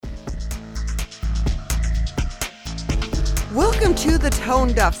Welcome to the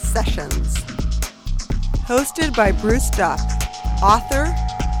Tone Duff Sessions, hosted by Bruce Duff, author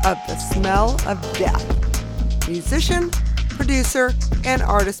of The Smell of Death, musician, producer, and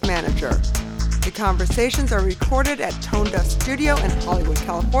artist manager. The conversations are recorded at Tone Duff Studio in Hollywood,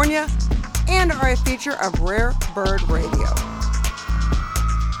 California, and are a feature of Rare Bird Radio.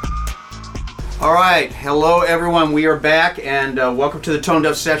 All right, hello everyone. We are back, and welcome to the Tone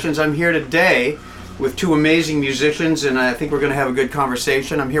Duff Sessions. I'm here today with two amazing musicians, and I think we're going to have a good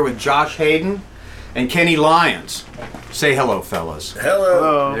conversation. I'm here with Josh Hayden and Kenny Lyons. Say hello, fellas.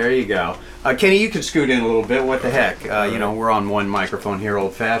 Hello. There you go. Kenny, you can scoot in a little bit. What the heck? We're on one microphone here,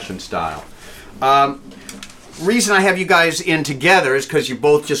 old-fashioned style. Reason I have you guys in together is because you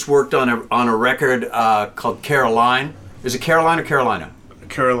both just worked on a record called Caroline. Is it Caroline or Carolina?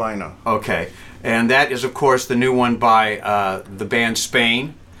 Carolina. Okay. And that is, of course, the new one by the band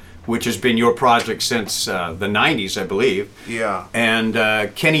Spain, which has been your project since the 90s, I believe. Yeah. And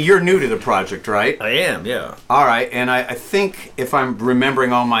Kenny, you're new to the project, right? I am, yeah. All right. And I think, if I'm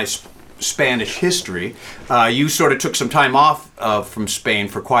remembering all my Spanish history, you sort of took some time off from Spain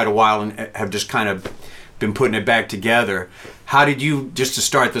for quite a while and have just kind of been putting it back together. How did you, just to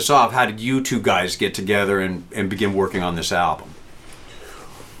start this off, how did you two guys get together and begin working on this album?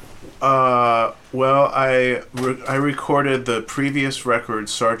 Well, I recorded the previous record,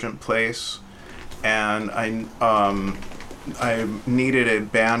 Sergeant Place, and I needed a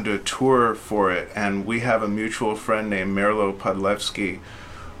band to tour for it, and we have a mutual friend named Merlo Podlewski,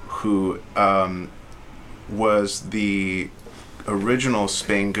 who was the original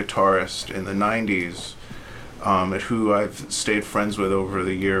Spain guitarist in the 90s, who I've stayed friends with over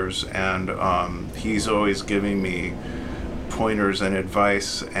the years, and he's always giving me pointers and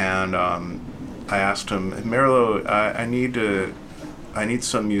advice, and I asked him, Merlo, I need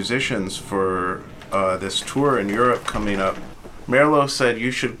some musicians for this tour in Europe coming up. Merlo said,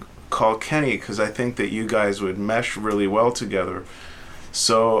 you should call Kenny, because I think that you guys would mesh really well together.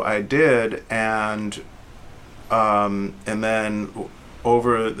 So I did, and then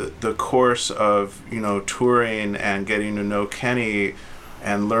over the course of touring and getting to know Kenny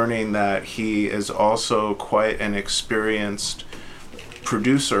and learning that he is also quite an experienced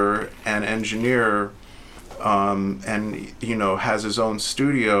producer and engineer, and has his own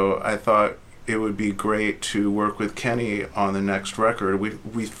studio, I thought it would be great to work with Kenny on the next record.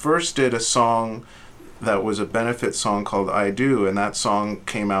 We first did a song that was a benefit song called I Do, and that song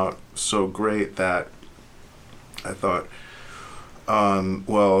came out so great that I thought,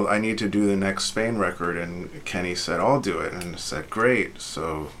 well, I need to do the next Spain record, and Kenny said, I'll do it, and I said, great.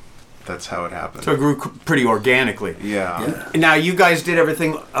 So that's how it happened. So it grew pretty organically. Yeah. Now, you guys did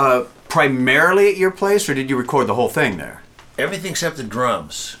everything primarily at your place, or did you record the whole thing there? Everything except the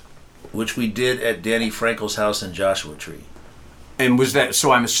drums, which we did at Danny Frankel's house in Joshua Tree. And was that,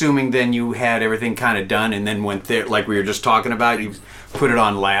 so I'm assuming then you had everything kind of done and then went there, like we were just talking about, you put it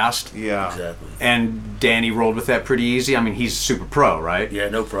on last? Yeah. Exactly. And Danny rolled with that pretty easy? I mean, he's super pro, right? Yeah,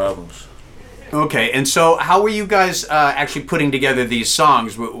 no problems. Okay, and so how were you guys actually putting together these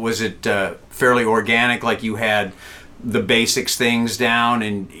songs? Was it fairly organic, like you had the basics things down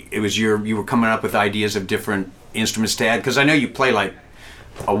and it was you were coming up with ideas of different instruments to add? Because I know you play like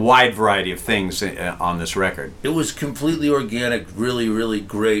a wide variety of things on this record. It was completely organic, really, really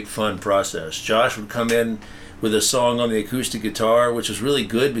great, fun process. Josh would come in with a song on the acoustic guitar, which was really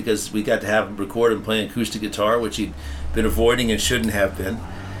good because we got to have him record and play acoustic guitar, which he'd been avoiding and shouldn't have been,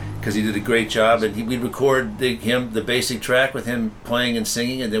 because he did a great job. And we'd record the basic track with him playing and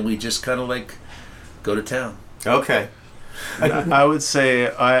singing, and then we just kind of like go to town. Okay. I would say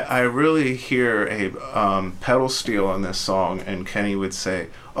I really hear a pedal steel on this song, and Kenny would say,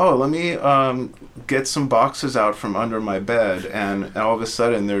 oh, let me get some boxes out from under my bed, and all of a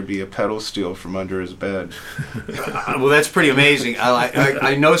sudden there'd be a pedal steel from under his bed. Well, that's pretty amazing.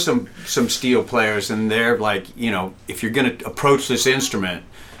 I know some steel players, and they're like, if you're going to approach this instrument,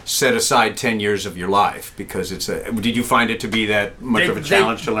 set aside 10 years of your life, because did you find it to be that much of a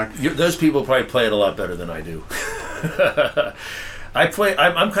challenge to learn? Those people probably play it a lot better than I do. I'm kind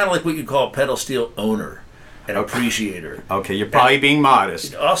of like what you call a pedal steel owner, an appreciator. Okay, you're probably being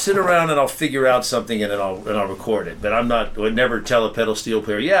modest. I'll sit around and I'll figure out something and then I'll record it, but I would never tell a pedal steel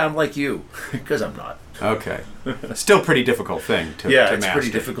player, yeah, I'm like you, because I'm not. Okay. Still a pretty difficult thing to it's master.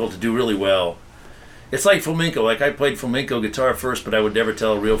 Pretty difficult to do really well. It's like flamenco. Like, I played flamenco guitar first, but I would never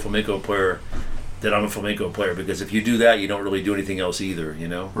tell a real flamenco player that I'm a flamenco player, because if you do that, you don't really do anything else either,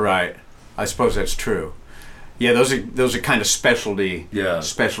 Right. I suppose that's true. Yeah, those are kind of specialty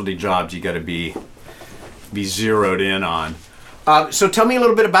jobs you got to be zeroed in on. So tell me a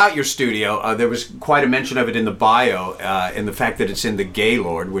little bit about your studio. There was quite a mention of it in the bio, and the fact that it's in the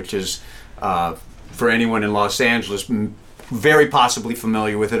Gaylord, which is, for anyone in Los Angeles, very possibly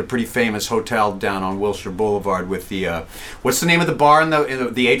familiar with it, a pretty famous hotel down on Wilshire Boulevard with the, what's the name of the bar in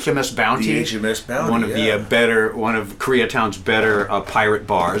the HMS Bounty? The HMS Bounty, one of the one of Koreatown's better pirate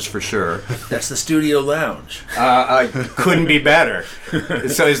bars for sure. That's the Studio Lounge. Couldn't be better.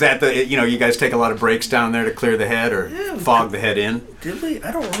 So is that you guys take a lot of breaks down there to clear the head or fog the head in? Did we?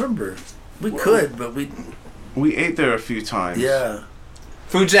 I don't remember. We could, but we ate there a few times. Yeah.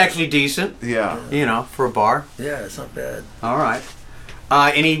 Food's actually decent. Yeah. For a bar. Yeah, it's not bad. All right.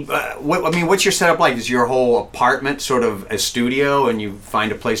 What's your setup like? Is your whole apartment sort of a studio, and you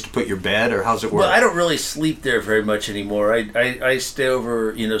find a place to put your bed, or how's it work? Well, I don't really sleep there very much anymore. I stay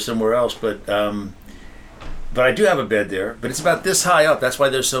over, somewhere else, but I do have a bed there. But it's about this high up. That's why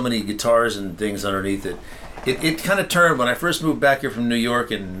there's so many guitars and things underneath it. It kind of turned when I first moved back here from New York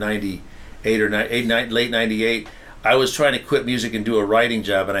in '98 or late '98. I was trying to quit music and do a writing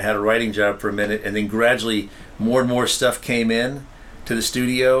job, and I had a writing job for a minute, and then gradually more and more stuff came in to the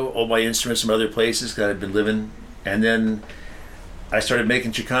studio, all my instruments from other places that I'd been living, and then I started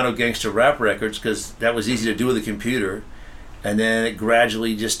making Chicano gangster rap records because that was easy to do with a computer, and then it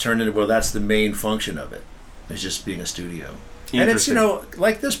gradually just turned into, well, that's the main function of it, it's just being a studio. And it's,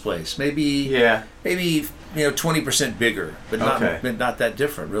 like this place, maybe 20% bigger, but not that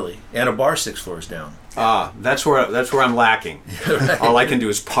different, really. And a bar 6 floors down. That's where I'm lacking. Right. All I can do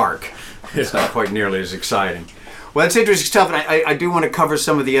is park. It's not quite nearly as exciting. Well, that's interesting stuff, and I do want to cover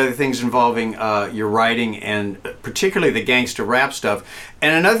some of the other things involving your writing and particularly the gangster rap stuff.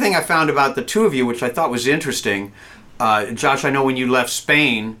 And another thing I found about the two of you, which I thought was interesting, Josh, I know when you left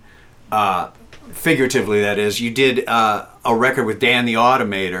Spain, figuratively that is, you did a record with Dan the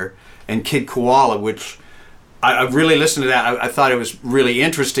Automator and Kid Koala, which I really listened to that. I thought it was really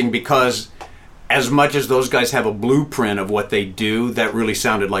interesting because as much as those guys have a blueprint of what they do, that really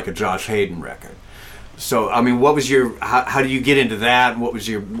sounded like a Josh Hayden record. So, I mean, what was how do you get into that? What was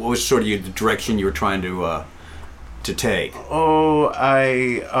sort of the direction you were trying to take? Oh,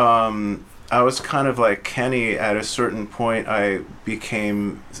 I was kind of like Kenny. At a certain point, I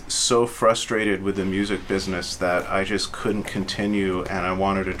became so frustrated with the music business that I just couldn't continue, and I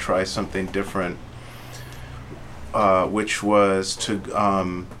wanted to try something different, which was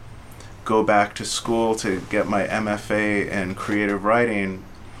to go back to school to get my MFA in creative writing.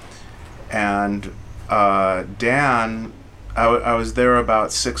 And Dan, I was there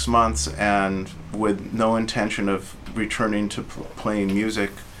about 6 months, and with no intention of returning to playing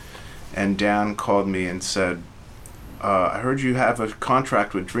music. And Dan called me and said, I heard you have a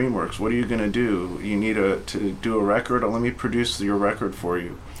contract with DreamWorks. What are you going to do? You need to do a record? Let me produce your record for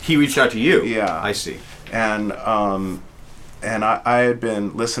you. He reached out to you? Yeah. I see. And I had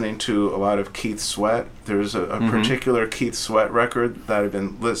been listening to a lot of Keith Sweat. There's a particular Keith Sweat record that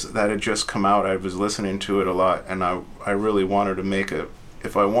had just come out. I was listening to it a lot, and I really wanted to make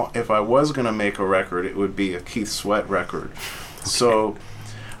if I was going to make a record, it would be a Keith Sweat record. Okay. So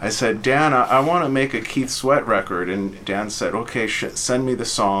I said, Dan, I want to make a Keith Sweat record. And Dan said, okay, send me the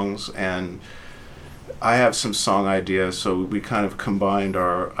songs. And I have some song ideas, so we kind of combined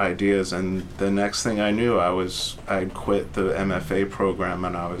our ideas. And the next thing I knew, I'd quit the MFA program,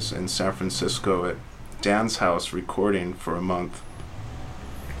 and I was in San Francisco at Dan's house recording for a month.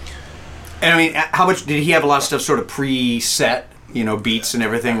 And I mean, how much did he have? A lot of stuff sort of preset, beats and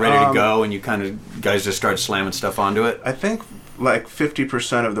everything ready to go, and you guys just started slamming stuff onto it? I think like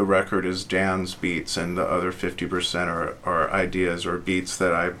 50% of the record is Dan's beats, and the other 50% are ideas or beats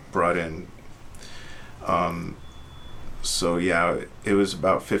that I brought in. So yeah, it was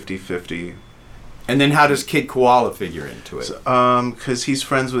about 50-50. And then how does Kid Koala figure into it? Because he's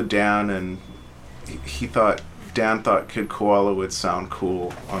friends with Dan, and Dan thought Kid Koala would sound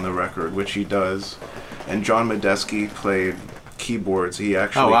cool on the record, which he does. And John Medeski played keyboards. He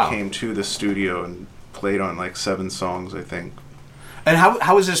actually came to the studio and played on like 7 songs, I think. And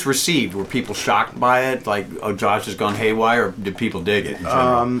how was this received? Were people shocked by it? Like, oh, Josh has gone haywire, or did people dig it in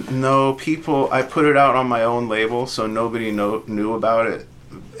general? No, I put it out on my own label, so nobody knew about it,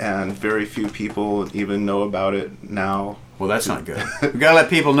 and very few people even know about it now. Well, that's not good. We've got to let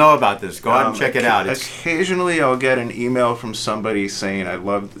people know about this. Go out and check it out. Occasionally I'll get an email from somebody saying, I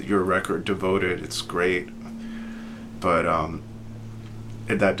love your record, Devoted, it's great. But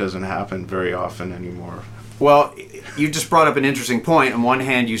that doesn't happen very often anymore. Well, you just brought up an interesting point. On one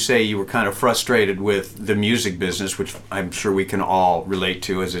hand, you say you were kind of frustrated with the music business, which I'm sure we can all relate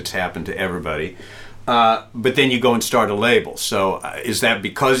to, as it's happened to everybody. But then you go and start a label. So is that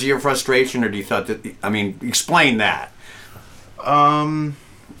because of your frustration, or do you thought that... I mean, explain that.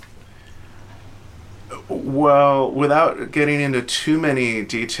 Well, without getting into too many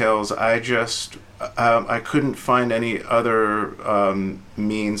details, I couldn't find any other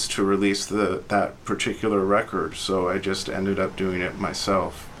means to release that particular record, so I just ended up doing it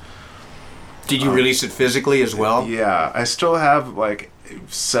myself. Did you release it physically as well? Yeah, I still have like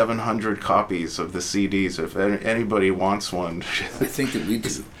 700 copies of the CDs. If anybody wants one, I think that we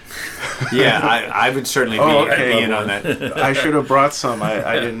do. Yeah, I would certainly be in on that. I should have brought some.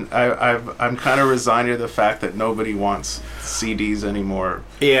 I didn't. I'm kind of resigned to the fact that nobody wants CDs anymore.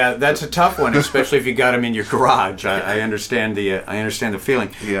 Yeah, that's a tough one, especially if you got them in your garage. I understand the feeling.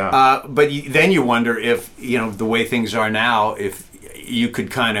 Yeah. But then you wonder if the way things are now, if you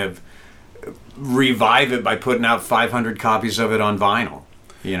could kind of revive it by putting out 500 copies of it on vinyl.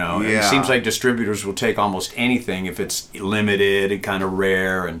 Yeah. And it seems like distributors will take almost anything if it's limited and kind of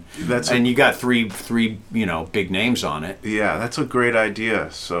rare, and you got three big names on it. Yeah, that's a great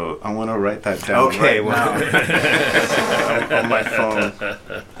idea. So I want to write that down now on my phone.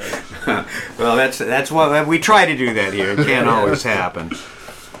 Well, that's what we try to do that here. It can't always happen.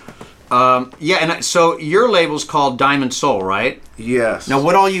 And so your label's called Diamond Soul, right? Yes. Now,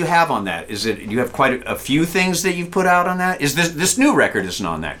 what all you have on that? You have quite a few things that you've put out on that? Is this new record isn't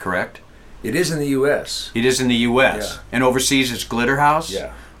on that, correct? It is in the U.S. It is in the U.S. Yeah. And overseas it's Glitter House?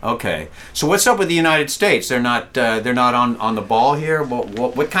 Yeah. Okay. So what's up with the United States? They're not on the ball here.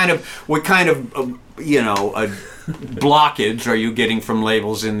 What kind of blockage are you getting from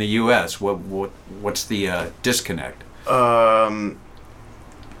labels in the U.S.? What's the disconnect?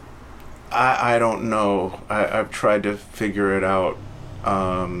 I don't know. I've tried to figure it out.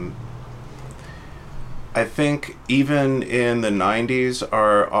 I think even in the 90s,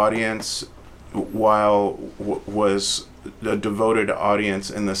 our audience, while was a devoted audience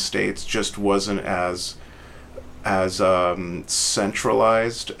in the States, just wasn't as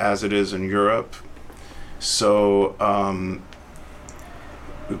centralized as it is in Europe. So,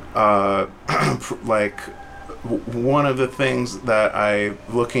 like, one of the things that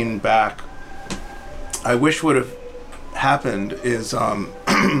looking back, I wish would have happened is,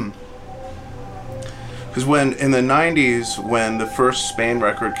 because when in the 90s, when the first Spain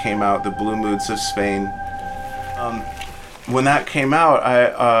record came out, The Blue Moods of Spain, when that came out,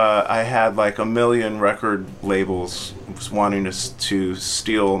 I had like 1 million record labels wanting to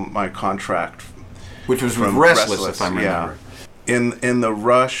steal my contract. Which was with Restless, if I remember. Yeah. In the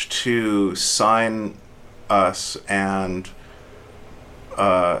rush to sign us and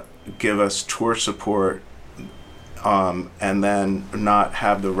give us tour support, and then not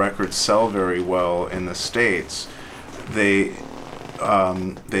have the record sell very well in the States, they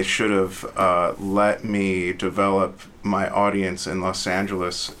should have let me develop my audience in Los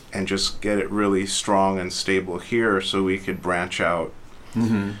Angeles and just get it really strong and stable here, so we could branch out.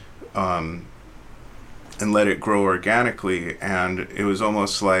 Mm-hmm. And let it grow organically. And it was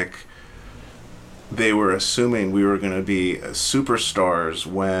almost like they were assuming we were going to be superstars,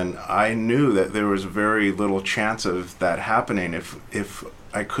 when I knew that there was very little chance of that happening if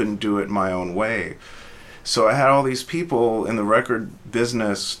I couldn't do it my own way. So I had all these people in the record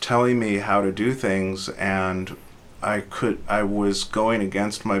business telling me how to do things, and I was going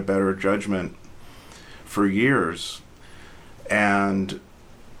against my better judgment for years. And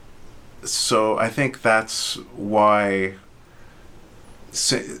so I think that's why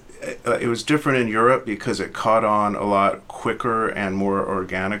it was different in Europe, because it caught on a lot quicker and more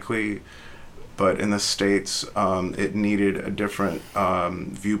organically. But in the States, it needed a different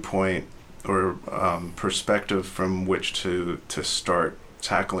viewpoint or perspective from which to start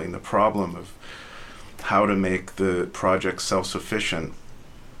tackling the problem of how to make the project self-sufficient.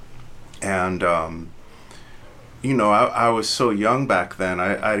 And I was so young back then.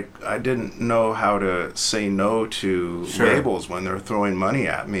 I didn't know how to say no to labels when they're throwing money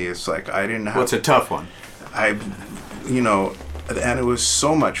at me. It's like I didn't have. Well, it's a tough one. And it was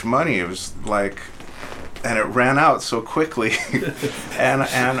so much money. It was like, and it ran out so quickly,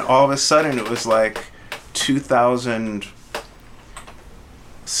 and all of a sudden it was like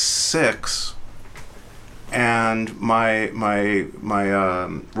 2006. And my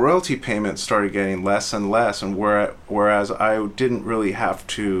royalty payments started getting less and less, and whereas I didn't really have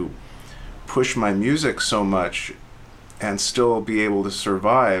to push my music so much and still be able to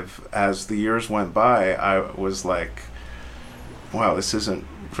survive, as the years went by, I was like, wow, this isn't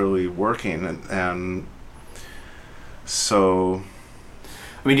really working. And so,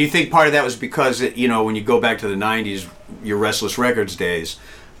 I mean, do you think part of that was because when you go back to the 90s, your Restless Records days,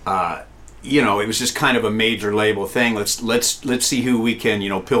 it was just kind of a major label thing. Let's see who we can,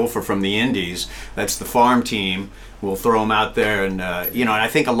 pilfer from the indies. That's the farm team. We'll throw them out there, and and I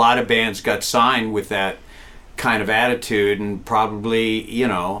think a lot of bands got signed with that kind of attitude, and probably,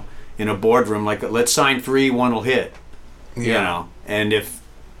 in a boardroom, like, let's sign 3, one will hit. And if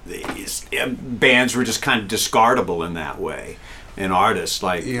bands were just kind of discardable in that way, and artists,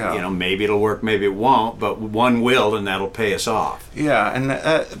 like, maybe it'll work, maybe it won't, but one will, and that'll pay us off.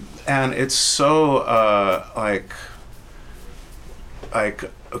 Yeah, and it's so like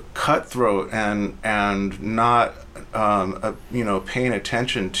cutthroat and not paying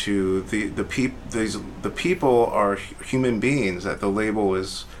attention to the people are human beings that the label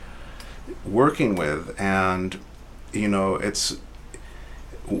is working with, and it's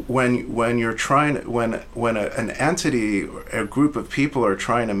when you're trying, when an entity, a group of people are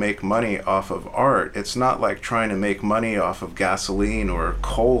trying to make money off of art, it's not like trying to make money off of gasoline or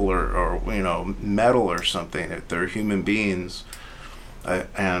coal or metal or something. They're human beings,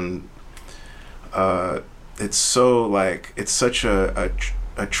 and it's so it's such a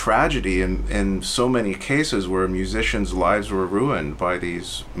tragedy in so many cases where musicians' lives were ruined by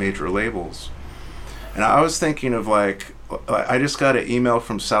these major labels. And I was thinking of I just got an email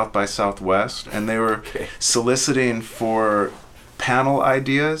from South by Southwest, and they were soliciting for panel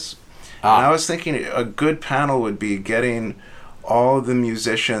ideas. And I was thinking a good panel would be getting all the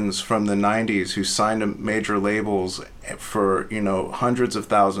musicians from the 90s who signed to major labels for, hundreds of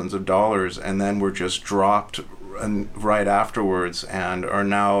thousands of dollars, and then were just dropped right afterwards and are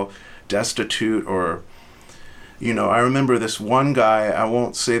now destitute, or I remember this one guy, I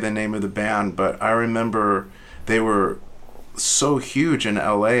won't say the name of the band, but I remember they were so huge in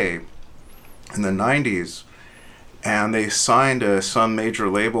LA in the 90s, and they signed to some major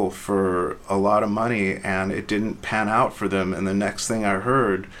label for a lot of money, and it didn't pan out for them. And the next thing I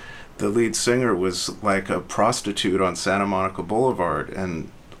heard, the lead singer was like a prostitute on Santa Monica Boulevard, and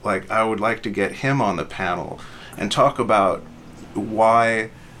I would like to get him on the panel and talk about why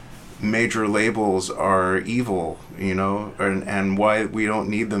major labels are evil, and why we don't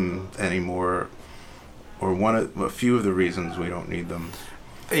need them anymore, or a few of the reasons we don't need them.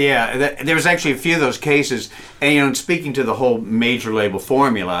 Yeah, there's actually a few of those cases, and speaking to the whole major label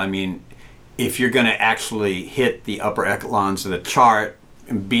formula, I mean, if you're going to actually hit the upper echelons of the chart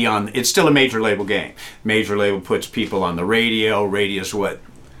and be on, it's still a major label game. Major label puts people on the radio. Radio's what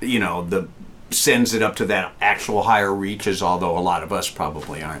sends it up to that actual higher reaches, although a lot of us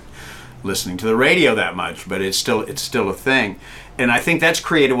probably aren't listening to the radio that much, but it's still a thing. And I think that's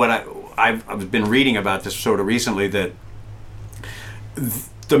created what I've been reading about this sort of recently, that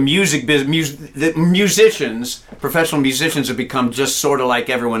the musicians, professional musicians, have become just sort of like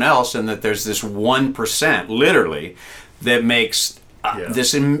everyone else, and that there's this 1%, literally, that makes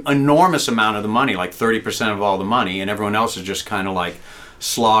this enormous amount of the money, like 30% of all the money, and everyone else is just kind of like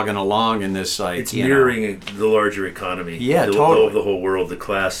slogging along in this, it's mirroring the larger economy. Yeah, totally. The whole world, the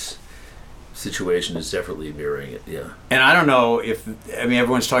class situation is definitely mirroring it. Yeah. And I don't know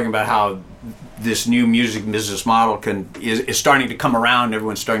everyone's talking about how this new music business model is starting to come around.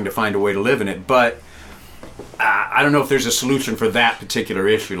 Everyone's starting to find a way to live in it, but I don't know if there's a solution for that particular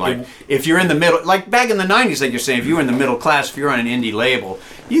issue. Like, if you're in the middle, like back in the 90s, like you're saying, if you were in the middle class, if you're on an indie label,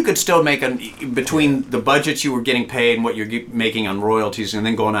 you could still make between the budgets you were getting paid and what you're making on royalties and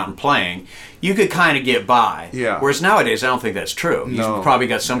then going out and playing, you could kind of get by. Yeah. Whereas nowadays, I don't think that's true. No. You've probably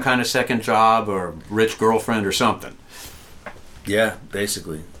got some kind of second job or rich girlfriend or something. Yeah,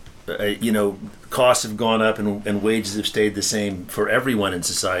 basically. Costs have gone up and wages have stayed the same for everyone in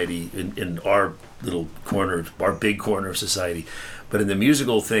society, in our little corner, our big corner of society. But in the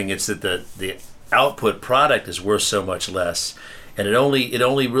musical thing, it's that the output product is worth so much less, and it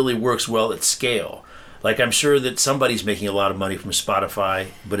only really works well at scale. Like, I'm sure that somebody's making a lot of money from Spotify,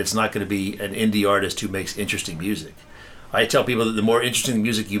 but it's not going to be an indie artist who makes interesting music. I tell people that the more interesting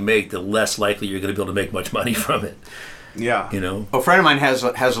music you make, the less likely you're going to be able to make much money from it. Yeah. A friend of mine has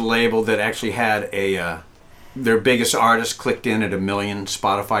a label that actually had their biggest artist clicked in at 1 million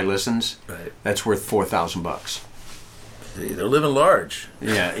Spotify listens. Right. That's worth $4,000. They're living large.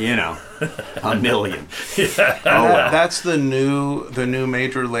 Yeah, 1 million. Yeah. Oh, well. That's the new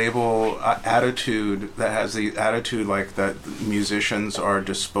major label attitude, that has the attitude like that musicians are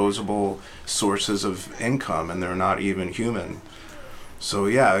disposable sources of income and they're not even human. So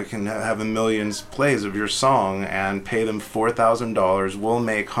yeah, you can have 1 million plays of your song and pay them $4,000. We'll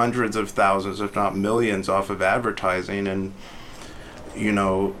make hundreds of thousands, if not millions, off of advertising, and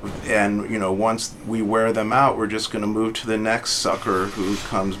once we wear them out, we're just going to move to the next sucker who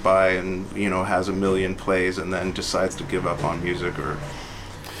comes by and has 1 million plays and then decides to give up on music. Or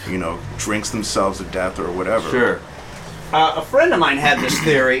drinks themselves to death or whatever. Sure. A friend of mine had this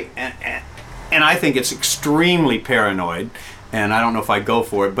theory, and I think it's extremely paranoid, and I don't know if I go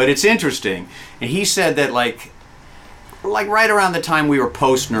for it, but it's interesting. And he said that like right around the time we were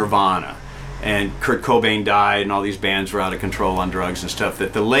post-Nirvana, and Kurt Cobain died and all these bands were out of control on drugs and stuff,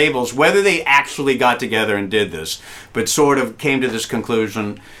 that the labels, whether they actually got together and did this, but sort of came to this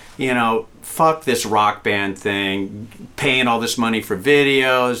conclusion, fuck this rock band thing, paying all this money for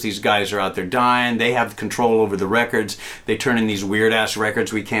videos, these guys are out there dying, they have control over the records, they turn in these weird ass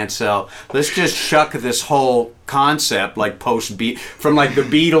records we can't sell. Let's just shuck this whole concept like post-beat, from like the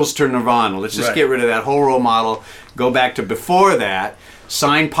Beatles to Nirvana. Let's just get rid of that whole role model, go back to before that,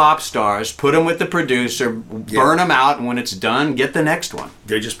 sign pop stars, put them with the producer, burn them out, and when it's done, get the next one.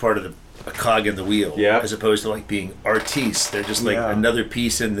 They're just part of a cog in the wheel, as opposed to like being artistes. They're just like another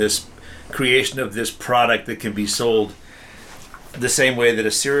piece in this creation of this product that can be sold the same way that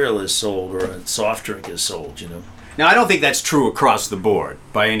a cereal is sold or a soft drink is sold, Now, I don't think that's true across the board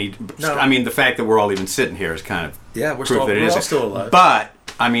by any... No. I mean, the fact that we're all even sitting here is kind of we're proof still, that it we're all isn't. still alive. But,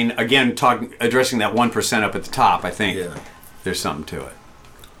 I mean, again, addressing that 1% up at the top, I think there's something to it.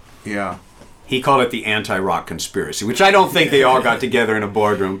 Yeah. He called it the anti-rock conspiracy, which I don't think they all got together in a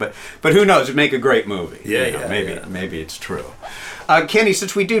boardroom, but who knows? It'd make a great movie. Maybe it's true. Kenny,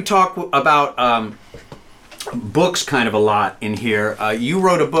 since we do talk about books kind of a lot in here, you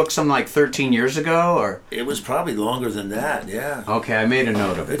wrote a book something like 13 years ago, or it was probably longer than that. Yeah. Okay, I made a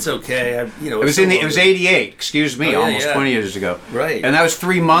note of it. It's okay. It was it was 88. Excuse me, almost 20 years ago. Right. And that was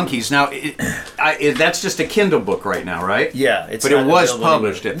Three Monkeys. Now, that's just a Kindle book right now, right? Yeah. But it was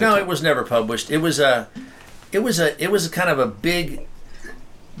published at the time. No, it was never published. It was a kind of a big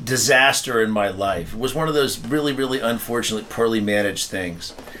disaster in my life. It was one of those really, really unfortunate, poorly managed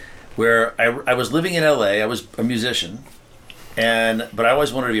things, where I was living in LA. I was a musician, but I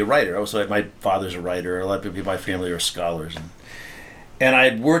always wanted to be a writer. Also, my father's a writer. A lot of people in my family are scholars, and I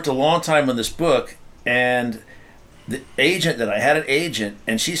had worked a long time on this book. And I had an agent,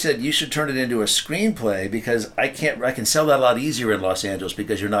 and she said, you should turn it into a screenplay because I can sell that a lot easier in Los Angeles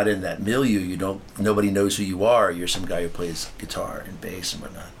because you're not in that milieu. Nobody knows who you are. You're some guy who plays guitar and bass and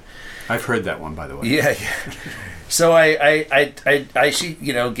whatnot. I've heard that one, by the way. Yeah. So she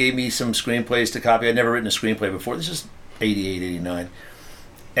gave me some screenplays to copy. I'd never written a screenplay before. This is 88, 89.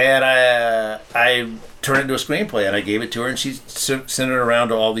 And I turned it into a screenplay, and I gave it to her, and she sent it around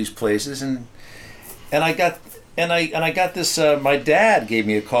to all these places, and I got this. My dad gave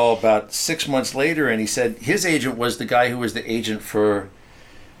me a call about 6 months later, and he said his agent was the guy who was the agent for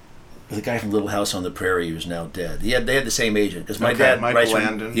the guy from Little House on the Prairie, who's now dead. They had the same agent because my dad Michael writes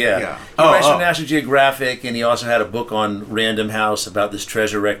Landon. He writes for National Geographic, and he also had a book on Random House about this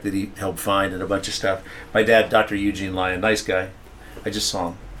treasure wreck that he helped find and a bunch of stuff. My dad, Dr. Eugene Lyon, nice guy. I just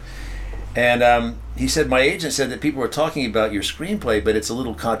saw him. And he said, my agent said that people were talking about your screenplay, but it's a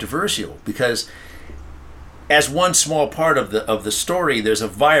little controversial because as one small part of the story, there's a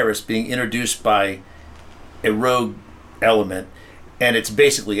virus being introduced by a rogue element, and it's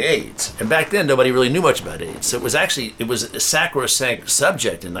basically AIDS. And back then, nobody really knew much about AIDS. So it was a sacrosanct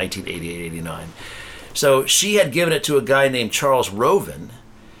subject in 1988, 89. So she had given it to a guy named Charles Roven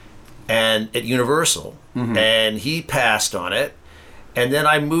at Universal, and he passed on it. And then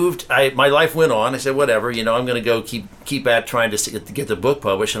I moved. My life went on. I said, whatever, I'm going to go keep at trying to get the book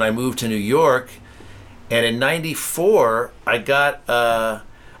published. And I moved to New York. And in '94, I got a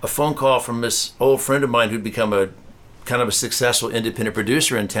phone call from this old friend of mine who'd become a kind of a successful independent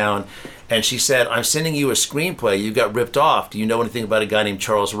producer in town. And she said, I'm sending you a screenplay. You got ripped off. Do you know anything about a guy named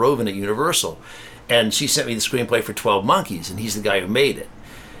Charles Roven at Universal? And she sent me the screenplay for 12 Monkeys, and he's the guy who made it.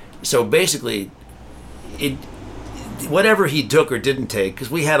 So basically, whatever he took or didn't take,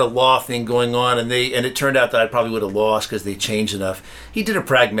 because we had a law thing going on, and it turned out that I probably would have lost because they changed enough. He did a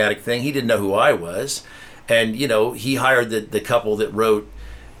pragmatic thing. He didn't know who I was. And, he hired the couple that wrote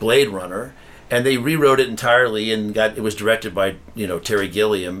Blade Runner, and they rewrote it entirely, and it was directed by, Terry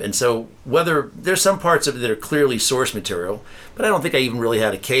Gilliam. And so there's some parts of it that are clearly source material, but I don't think I even really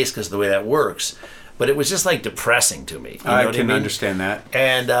had a case because of the way that works. But it was just like depressing to me. I can understand that.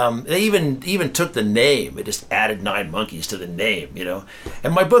 And they even took the name. It just added 9 Monkeys to the name,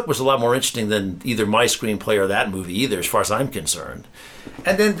 And my book was a lot more interesting than either my screenplay or that movie either, as far as I'm concerned.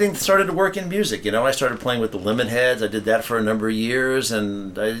 And then things started to work in music. I started playing with the Lemonheads. I did that for a number of years,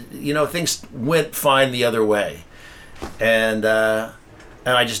 and things went fine the other way. And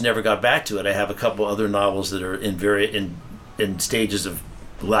I just never got back to it. I have a couple other novels that are in stages of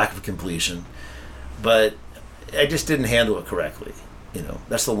lack of completion. But I just didn't handle it correctly.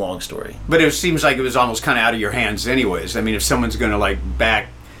 That's the long story. But it seems like it was almost kind of out of your hands anyways. I mean, if someone's going to back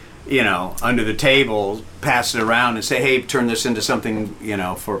under the table, pass it around and say, hey, turn this into something,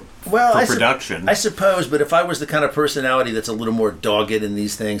 for production. I suppose, but if I was the kind of personality that's a little more dogged in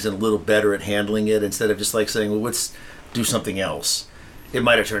these things and a little better at handling it, instead of just like saying, well, let's do something else, it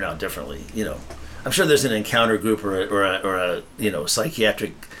might have turned out differently. I'm sure there's an encounter group or a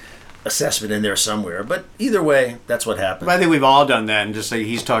psychiatric assessment in there somewhere, but either way, that's what happened. But I think we've all done that, and just like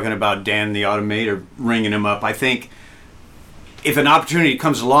he's talking about Dan the Automator ringing him up. I think if an opportunity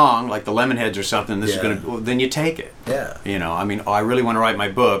comes along, like the Lemonheads or something, then you take it. Yeah. I really want to write my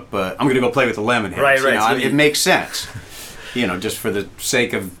book, but I'm going to go play with the Lemonheads. Right. It makes sense. Just for the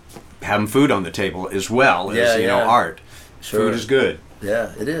sake of having food on the table as well as art. Sure. Food is good.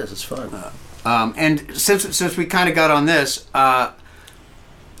 Yeah, it is. It's fun. And since we kind of got on this,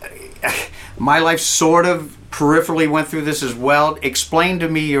 my life sort of peripherally went through this as well. Explain to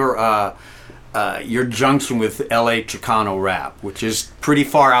me your junction with LA Chicano rap, which is pretty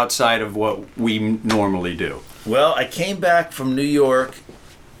far outside of what we normally do. Well, I came back from New York,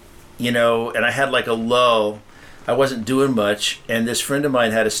 and I had like a lull. I wasn't doing much, and this friend of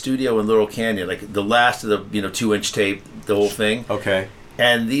mine had a studio in Laurel Canyon, like the last of the 2-inch tape, the whole thing. Okay.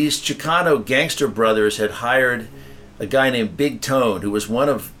 And these Chicano gangster brothers had hired a guy named Big Tone, who was one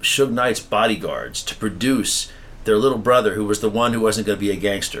of Suge Knight's bodyguards, to produce their little brother, who was the one who wasn't going to be a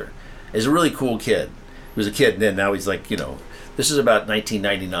gangster. He's a really cool kid. He was a kid then, now he's like, this is about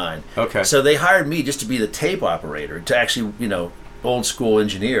 1999. Okay. So they hired me just to be the tape operator, to actually, old school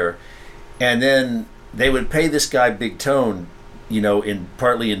engineer. And then they would pay this guy Big Tone,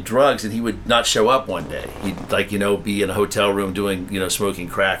 partly in drugs, and he would not show up one day. He'd be in a hotel room doing, smoking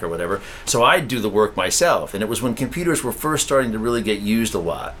crack or whatever. So I'd do the work myself. And it was when computers were first starting to really get used a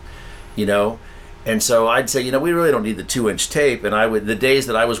lot, And so I'd say, we really don't need the 2-inch tape. And the days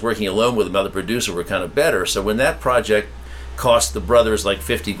that I was working alone with another producer were kind of better. So when that project cost the brothers like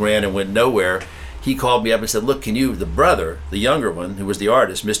 $50,000 and went nowhere, he called me up and said, look, the brother, the younger one, who was the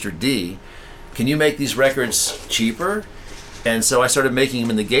artist, Mr. D, can you make these records cheaper? And so I started making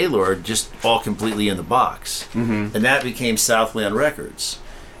them in the Gaylord, just all completely in the box. Mm-hmm. And that became Southland Records.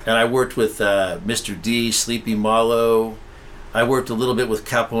 And I worked with Mr. D, Sleepy Malo. I worked a little bit with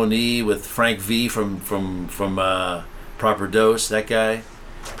Capone, with Frank V from Proper Dose, that guy.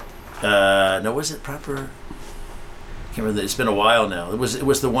 No, was it Proper? I can't remember. It's been a while now. It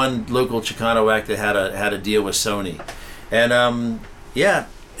was the one local Chicano act that had a deal with Sony. And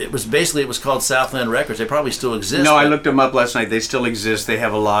it was called Southland Records. They probably still exist. No, I looked them up last night. They still exist. They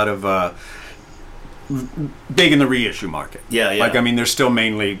have a lot of big in the reissue market. Yeah. They're still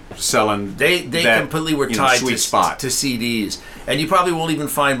mainly selling. They completely were tied to CDs, and you probably won't even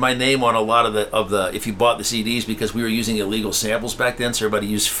find my name on a lot of the if you bought the CDs, because we were using illegal samples back then, so everybody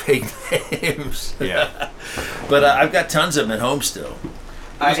used fake names. Yeah, but I've got tons of them at home still.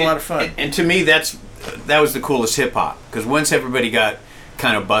 It was a lot of fun. And to me, that was the coolest hip hop, because once everybody got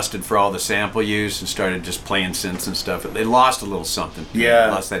kind of busted for all the sample use and started just playing synths and stuff, it lost a little something. Yeah,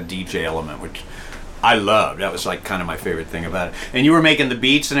 it lost that DJ element, which I loved. That was like kind of my favorite thing about it. And you were making the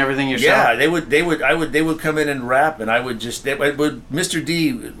beats and everything yourself? Yeah, they would come in and rap, and I would just Mr.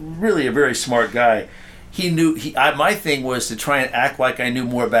 D, really a very smart guy. He knew my thing was to try and act like I knew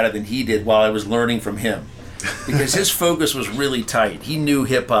more about it than he did while I was learning from him. Because his focus was really tight. He knew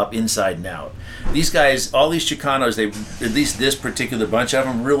hip hop inside and out. These guys, all these Chicanos, at least this particular bunch of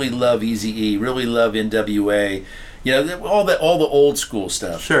them, really love Eazy-E, really love NWA. All the old school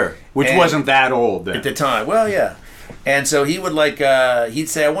stuff. Sure, which wasn't that old then. At the time. Well, yeah. And so he would he'd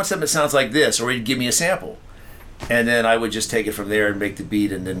say, I want something that sounds like this, or he'd give me a sample. And then I would just take it from there and make the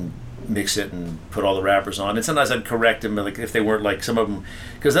beat and then mix it and put all the rappers on. And sometimes I'd correct them, if they weren't some of them,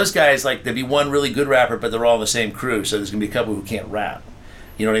 because those guys, there'd be one really good rapper, but they're all in the same crew, so there's going to be a couple who can't rap.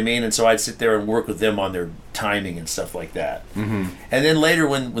 You know what I mean? And so I'd sit there and work with them on their timing and stuff like that. Mm-hmm. And then later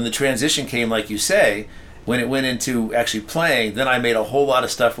when the transition came, like you say, when it went into actually playing, then I made a whole lot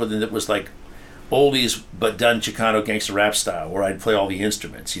of stuff with it that was like oldies but done Chicano gangster rap style, where I'd play all the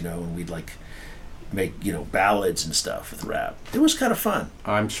instruments, and we'd make ballads and stuff with rap. It was kind of fun.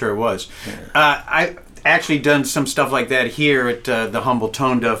 I'm sure it was. Yeah. I actually done some stuff like that here at the Humble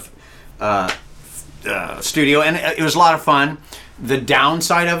Tone Deaf studio, and it was a lot of fun. The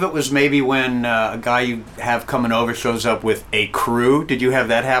downside of it was maybe when a guy you have coming over shows up with a crew. Did you have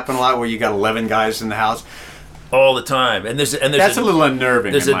that happen a lot, where you got 11 guys in the house? All the time, and there's that's a little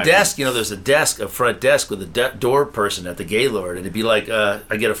unnerving. There's a desk, there's a front desk with a door person at the Gaylord, and it'd be like, I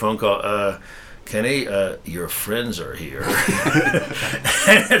get a phone call, Kenny, your friends are here.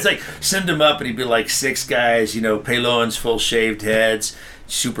 And it's like, send them up, and he'd be like 6 guys, pelons, full shaved heads,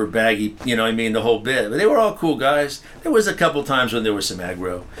 super baggy, you know what I mean, the whole bit. But they were all cool guys. There was a couple times when there was some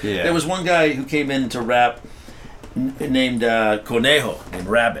aggro. Yeah. There was one guy who came in to rap named Conejo, named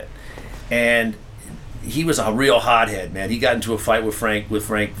Rabbit. And he was a real hothead, man. He got into a fight with Frank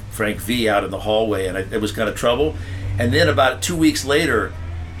V out in the hallway, and it was kind of trouble. And then about 2 weeks later,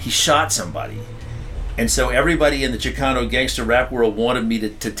 he shot somebody. And so everybody in the Chicano gangster rap world wanted me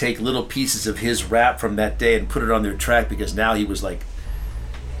to take little pieces of his rap from that day and put it on their track, because now he was like,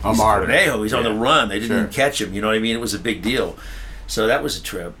 a martyr. Conejo, he's on the run. They didn't Sure. even catch him, you know what I mean? It was a big deal. So that was a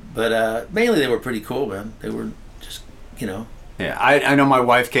trip. But mainly they were pretty cool, man. They were just, you know. Yeah, I know my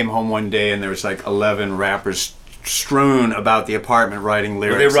wife came home one day and there was like 11 rappers strewn about the apartment writing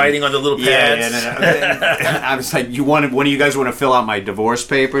lyrics. Were they writing on the little pads? Yeah, and I was like, one of you guys want to fill out my divorce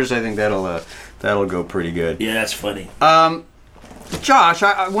papers? I think that'll go pretty good. Yeah, that's funny. Josh,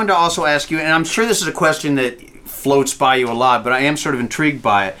 I wanted to also ask you, and I'm sure this is a question that floats by you a lot, but I am sort of intrigued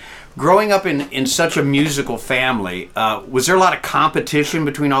by it. Growing up in such a musical family, was there a lot of competition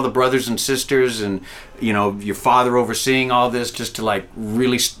between all the brothers and sisters, and your father overseeing all this, just to like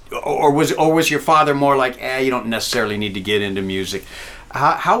really, or was your father more like, you don't necessarily need to get into music?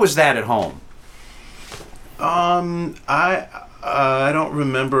 How was that at home? I don't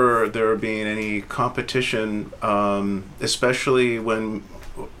remember there being any competition, especially when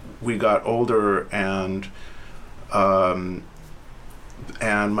we got older and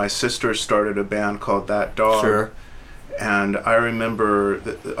my sister started a band called That Dog. Sure. And I remember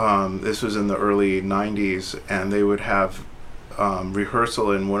this was in the early 90s, and they would have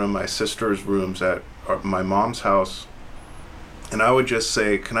rehearsal in one of my sister's rooms at my mom's house. And I would just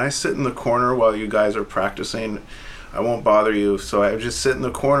say, can I sit in the corner while you guys are practicing? I won't bother you. So I would just sit in the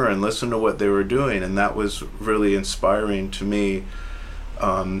corner and listen to what they were doing. And that was really inspiring to me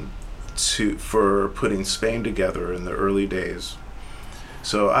for putting Spain together in the early days.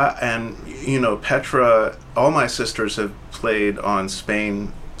 So Petra, all my sisters have played on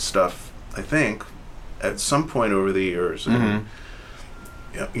Spain stuff, I think, at some point over the years. Mm-hmm.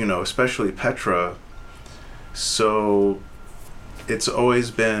 And, especially Petra. So it's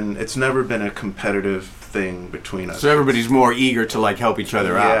never been a competitive thing between us. So everybody's more eager to like help each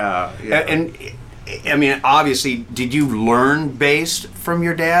other out. Yeah. And I mean, obviously, did you learn bass from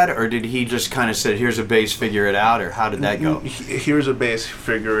your dad, or did he just kind of said, "Here's a bass, figure it out," or how did that go? Here's a bass,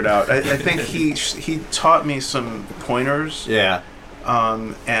 figure it out. I think he taught me some pointers. Yeah.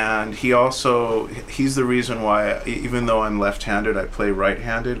 And he's the reason why, even though I'm left-handed, I play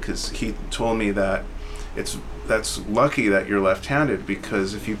right-handed, because he told me that that's lucky that you're left-handed,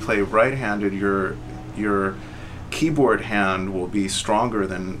 because if you play right-handed, your keyboard hand will be stronger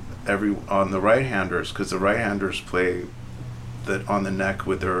than on the right-handers, because the right-handers play on the neck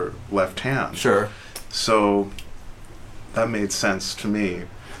with their left hand. Sure. So that made sense to me.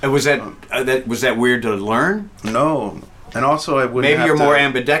 And was that weird to learn? No, and also I wouldn't. Maybe you're more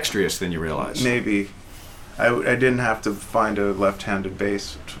ambidextrous than you realize. Maybe I didn't have to find a left-handed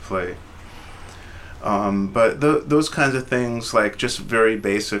bass to play. But those kinds of things, like just very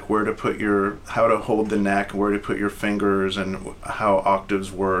basic, how to hold the neck, where to put your fingers, and how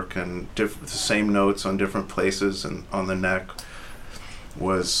octaves work, and the same notes on different places and on the neck,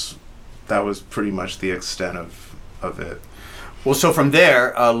 that was pretty much the extent of it. Well, so from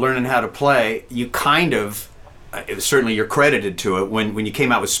there, learning how to play, you kind of, certainly you're credited to it, when you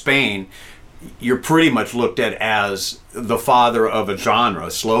came out with Spain, you're pretty much looked at as the father of a genre,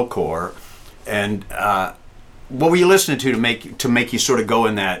 slowcore. And what were you listening to make you sort of go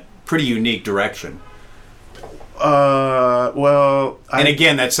in that pretty unique direction? Well, and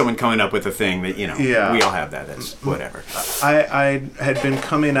again, that's someone coming up with a thing that yeah. We all have that. That's whatever. I had been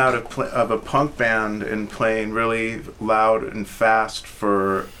coming out of a punk band and playing really loud and fast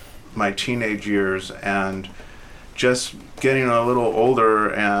for my teenage years, and just getting a little older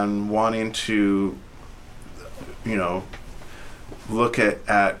and wanting to, look at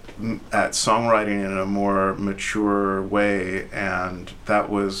songwriting in a more mature way, and that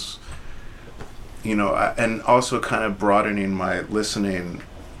was, and also kind of broadening my listening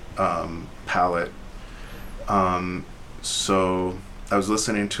palette. So I was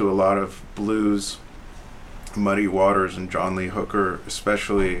listening to a lot of blues, Muddy Waters and John Lee Hooker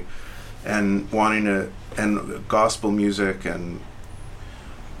especially, and and gospel music, and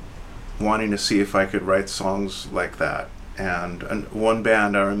wanting to see if I could write songs like that. And one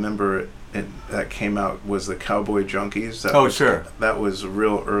band I remember that came out was the Cowboy Junkies. Sure. That was a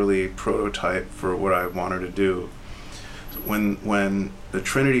real early prototype for what I wanted to do. When the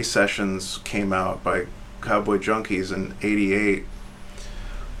Trinity Sessions came out by Cowboy Junkies in '88,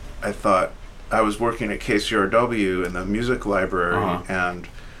 I thought, I was working at KCRW in the music library, and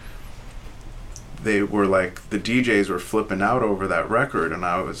they were like, the DJs were flipping out over that record, and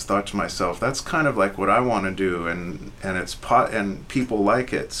I always thought to myself, that's kind of like what I want to do, and it's and people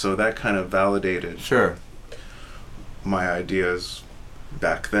like it, so that kind of validated my ideas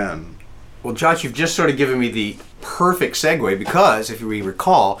back then. Well, Josh, you've just sort of given me the perfect segue, because if we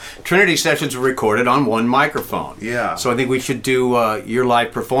recall, Trinity Sessions were recorded on one microphone. Yeah. So I think we should do your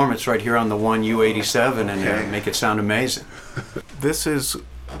live performance right here on the one U87 and make it sound amazing. This is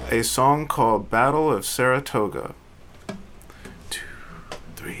a song called Battle of Saratoga. 2,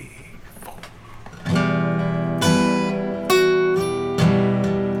 3, 4.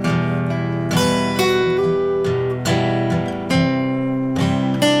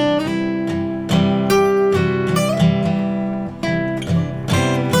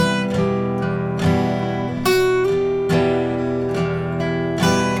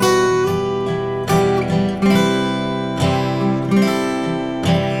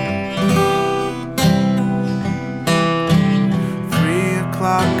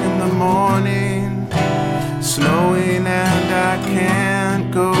 3:00 in the morning, snowing and I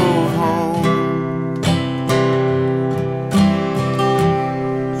can't go home.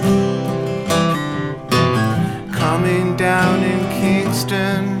 Coming down in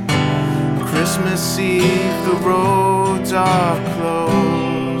Kingston, Christmas Eve, the roads are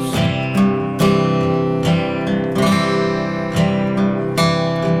closed.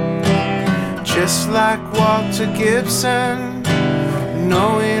 Just like Walter Gibson,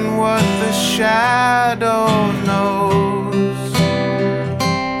 knowing what the shadow knows.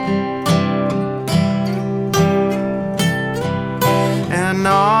 And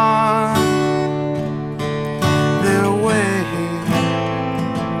on their way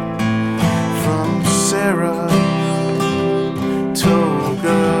from Saratoga,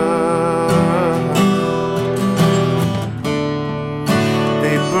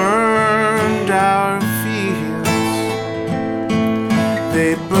 they burned our fields,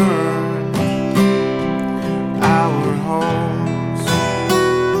 they burned our homes.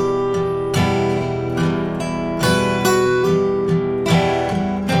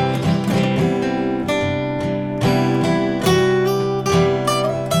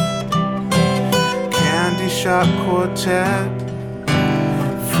 Candy shop quartet,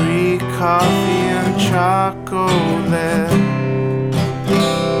 free coffee and chocolate.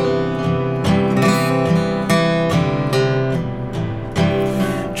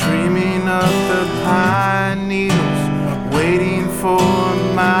 Dreaming of the pine needles, waiting for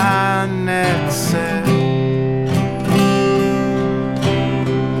my next set.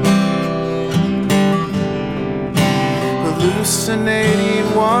 Hallucinating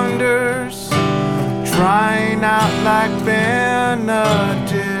wonders, drying out like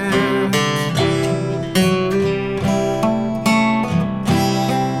Benedict.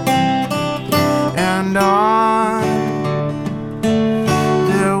 And on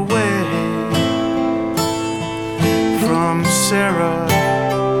their way from Saratoga,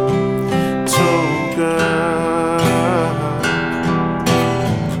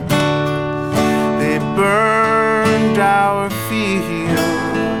 they burned our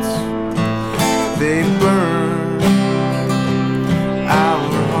fields, they burned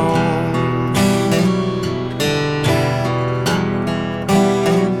our homes.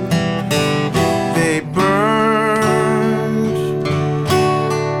 They burned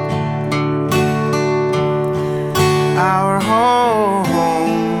our homes.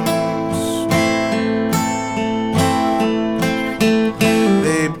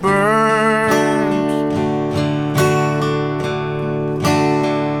 They burned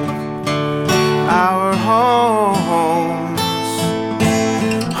our homes.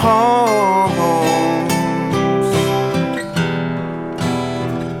 Homes.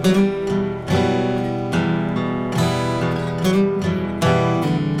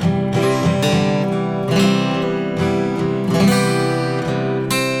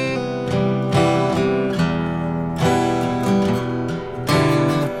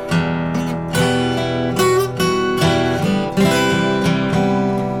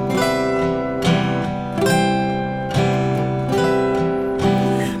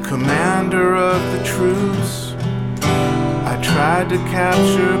 Commander of the troops, I tried to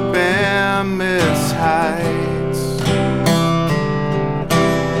capture Bemis Heights.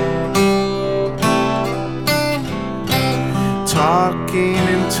 Talking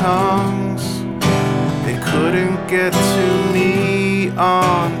in tongues, they couldn't get to me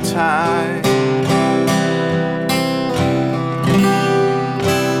on time.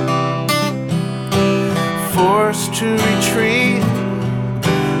 Forced to retreat,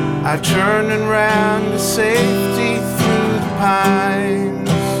 I turned and ran to safety through the pines.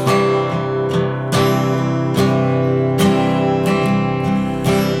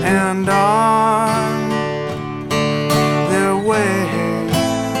 And on their way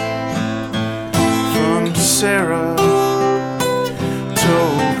from Saratoga,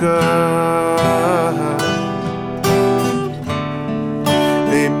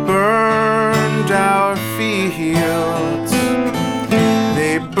 they burned our fields,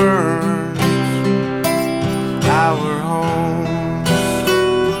 they burned our homes,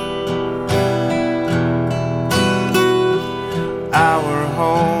 our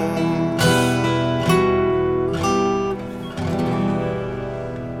homes.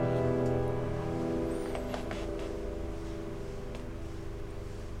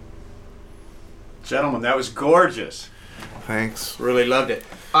 Gentlemen, that was gorgeous. Thanks. Really loved it.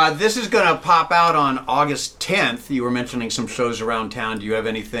 This is going to pop out on August 10th. You were mentioning some shows around town. Do you have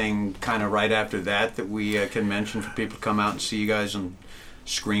anything kind of right after that we can mention for people to come out and see you guys and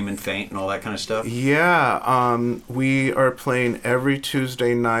scream and faint and all that kind of stuff? Yeah, we are playing every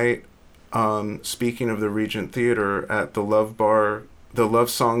Tuesday night, speaking of the Regent Theater, at the Love Bar, the Love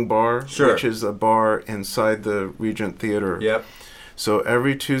Song Bar, Sure. which is a bar inside the Regent Theater. Yep. So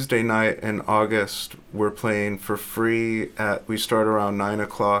every Tuesday night in August, we're playing for free we start around 9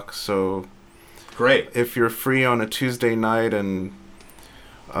 o'clock. So Great. if you're free on a Tuesday night and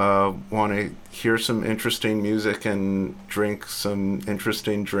want to hear some interesting music and drink some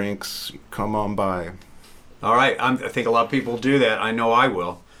interesting drinks, come on by. All right. I think a lot of people do that. I know I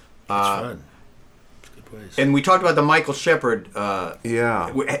will. It's fun. It's a good place. And we talked about the Michael Shepard.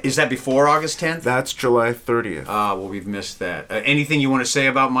 Yeah, Is that before August 10th? that's July 30th. Well, we've missed that. Anything you want to say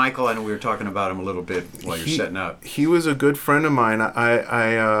about Michael? I know we were talking about him a little bit while you're setting up. He was a good friend of mine.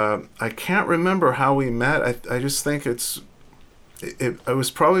 I can't remember how we met. I just think it was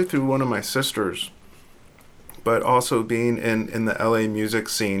probably through one of my sisters. But also being in the LA music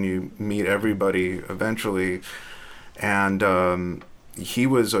scene, you meet everybody eventually. And he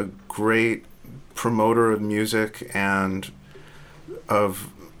was a great promoter of music and of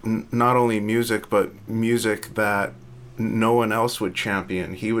not only music, but music that no one else would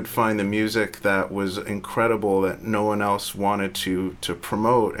champion. He would find the music that was incredible that no one else wanted to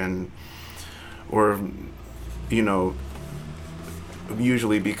promote, or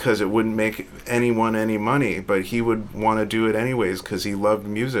usually because it wouldn't make anyone any money, but he would want to do it anyways because he loved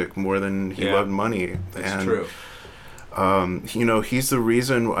music more than he loved money. That's true. He's the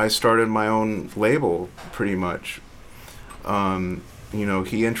reason I started my own label, pretty much.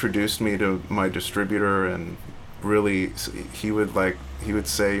 He introduced me to my distributor, and really, he would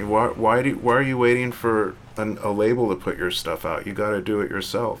say, why are you waiting for a label to put your stuff out? You got to do it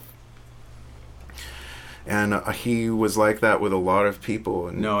yourself. And he was like that with a lot of people.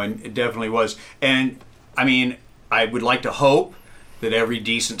 And it definitely was. And I mean, I would like to hope that every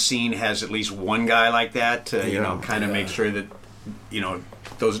decent scene has at least one guy like that to, kind of make sure that,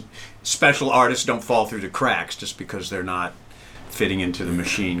 those special artists don't fall through the cracks just because they're not fitting into the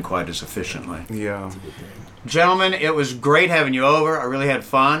machine quite as efficiently. Yeah. Gentlemen, it was great having you over. I really had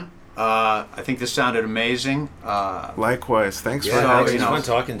fun. I think this sounded amazing. Likewise. Thanks for Yeah, having it's us. fun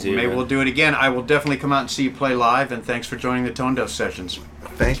talking to you. Maybe man. we'll do it again. I will definitely come out and see you play live, and thanks for joining the Tone Deaf Sessions.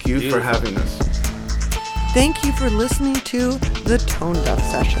 Thank you for having us. Thank you for listening to the Tone Deaf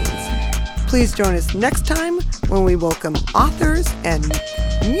Sessions. Please join us next time when we welcome authors and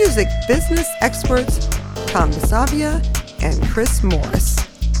music business experts Tom Basavia and Chris Morris.